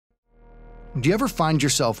Do you ever find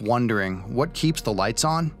yourself wondering what keeps the lights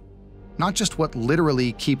on? Not just what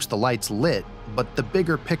literally keeps the lights lit, but the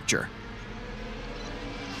bigger picture.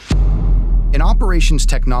 In operations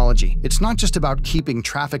technology, it's not just about keeping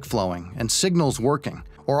traffic flowing and signals working,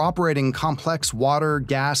 or operating complex water,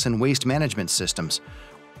 gas, and waste management systems,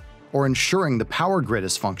 or ensuring the power grid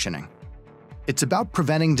is functioning. It's about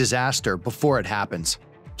preventing disaster before it happens,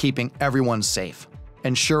 keeping everyone safe,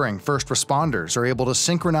 ensuring first responders are able to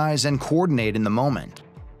synchronize and coordinate in the moment,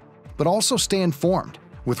 but also stay informed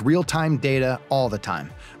with real-time data all the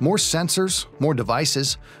time. More sensors, more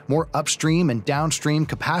devices, more upstream and downstream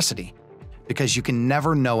capacity, because you can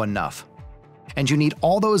never know enough. And you need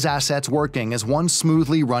all those assets working as one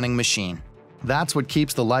smoothly running machine. That's what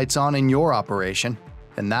keeps the lights on in your operation,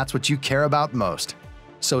 and that's what you care about most.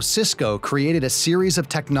 So Cisco created a series of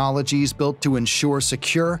technologies built to ensure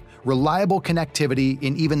secure, reliable connectivity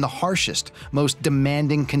in even the harshest, most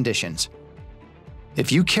demanding conditions.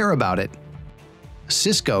 If you care about it,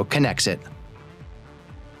 Cisco connects it.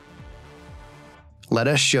 Let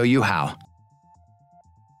us show you how.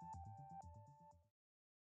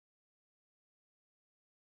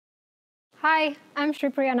 Hi, I'm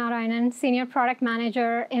Shripriya Narayanan, Senior Product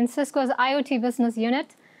Manager in Cisco's IoT Business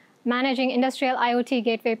Unit, managing Industrial IoT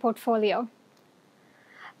Gateway portfolio.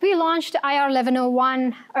 We launched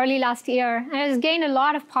IR1101 early last year, and it has gained a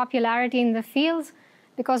lot of popularity in the field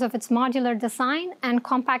because of its modular design and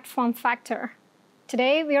compact form factor.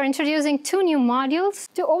 Today, we are introducing two new modules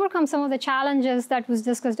to overcome some of the challenges that was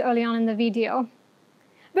discussed early on in the video.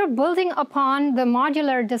 We're building upon the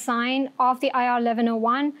modular design of the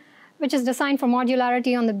IR1101, which is designed for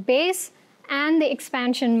modularity on the base and the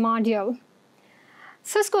expansion module.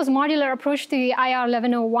 Cisco's modular approach to the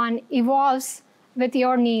IR1101 evolves with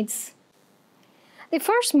your needs. The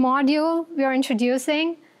first module we are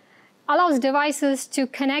introducing allows devices to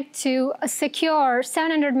connect to a secure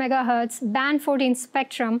 700 MHz band 14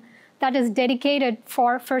 spectrum that is dedicated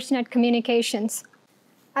for FirstNet communications.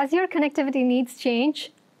 As your connectivity needs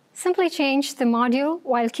change, simply change the module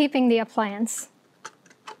while keeping the appliance.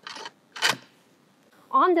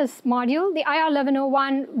 On this module, the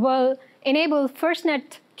IR1101 will enable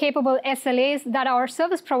FirstNet-capable SLAs that our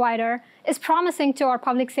service provider is promising to our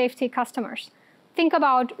public safety customers. Think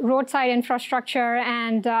about roadside infrastructure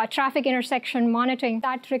and traffic intersection monitoring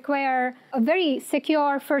that require a very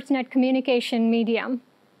secure FirstNet communication medium.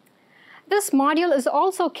 This module is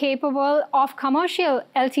also capable of commercial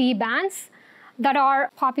LTE bands that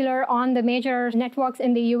are popular on the major networks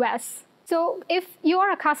in the US. So if you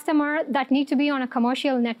are a customer that needs to be on a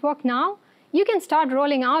commercial network now, you can start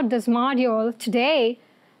rolling out this module today.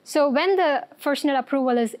 So when the FirstNet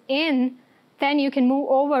approval is in, then you can move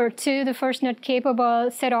over to the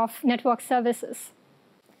FirstNet-capable set of network services.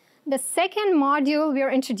 The second module we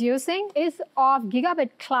are introducing is of gigabit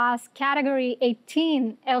class category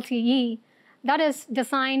 18 LTE that is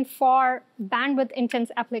designed for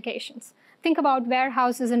bandwidth-intense applications. Think about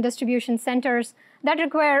warehouses and distribution centers that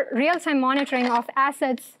require real-time monitoring of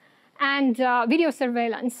assets and video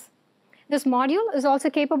surveillance. This module is also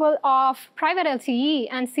capable of private LTE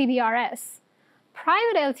and CBRS.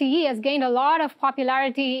 Private LTE has gained a lot of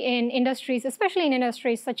popularity in industries, especially in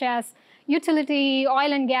industries such as utility,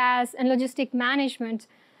 oil and gas, and logistic management,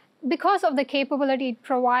 because of the capability it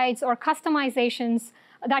provides or customizations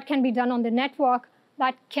that can be done on the network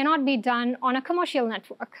that cannot be done on a commercial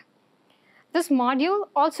network. This module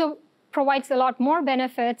also provides a lot more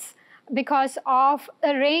benefits because of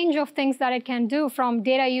a range of things that it can do, from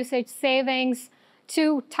data usage savings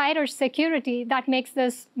to tighter security that makes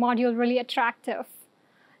this module really attractive.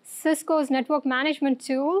 Cisco's network management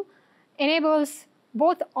tool enables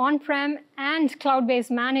both on-prem and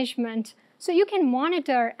cloud-based management, so you can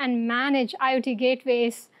monitor and manage IoT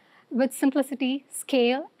gateways with simplicity,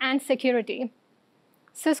 scale, and security.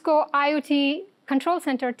 Cisco IoT Control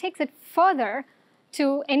Center takes it further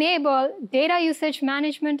to enable data usage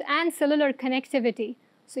management and cellular connectivity.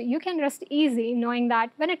 So you can rest easy knowing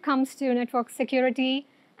that when it comes to network security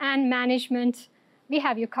and management, we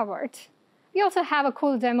have you covered. We also have a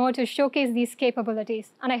cool demo to showcase these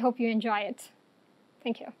capabilities, and I hope you enjoy it.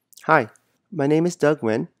 Thank you. Hi, my name is Doug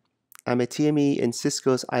Nguyen. I'm a TME in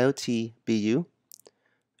Cisco's IoT BU.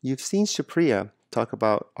 You've seen Shripriya talk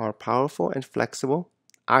about our powerful and flexible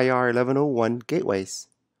IR1101 gateways.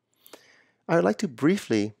 I would like to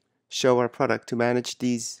briefly show our product to manage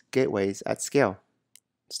these gateways at scale.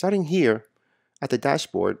 Starting here at the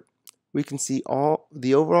dashboard, we can see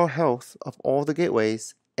the overall health of all the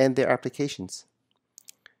gateways and their applications.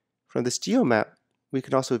 From this geomap, we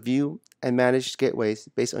can also view and manage gateways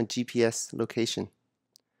based on GPS location.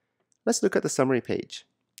 Let's look at the summary page.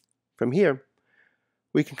 From here,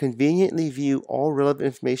 we can conveniently view all relevant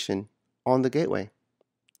information on the gateway.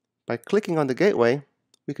 By clicking on the gateway,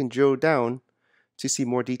 we can drill down to see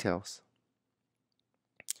more details.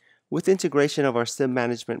 With integration of our SIM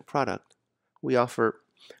management product, we offer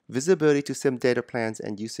visibility to SIM data plans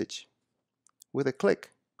and usage. With a click,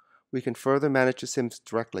 we can further manage the SIMs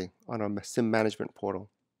directly on our SIM management portal.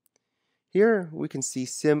 Here, we can see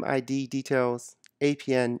SIM ID details,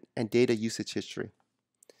 APN, and data usage history.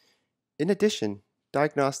 In addition,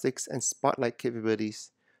 diagnostics and spotlight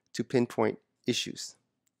capabilities to pinpoint issues.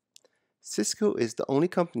 Cisco is the only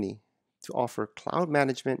company to offer cloud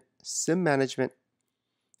management, SIM management,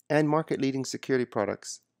 and market-leading security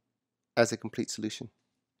products as a complete solution.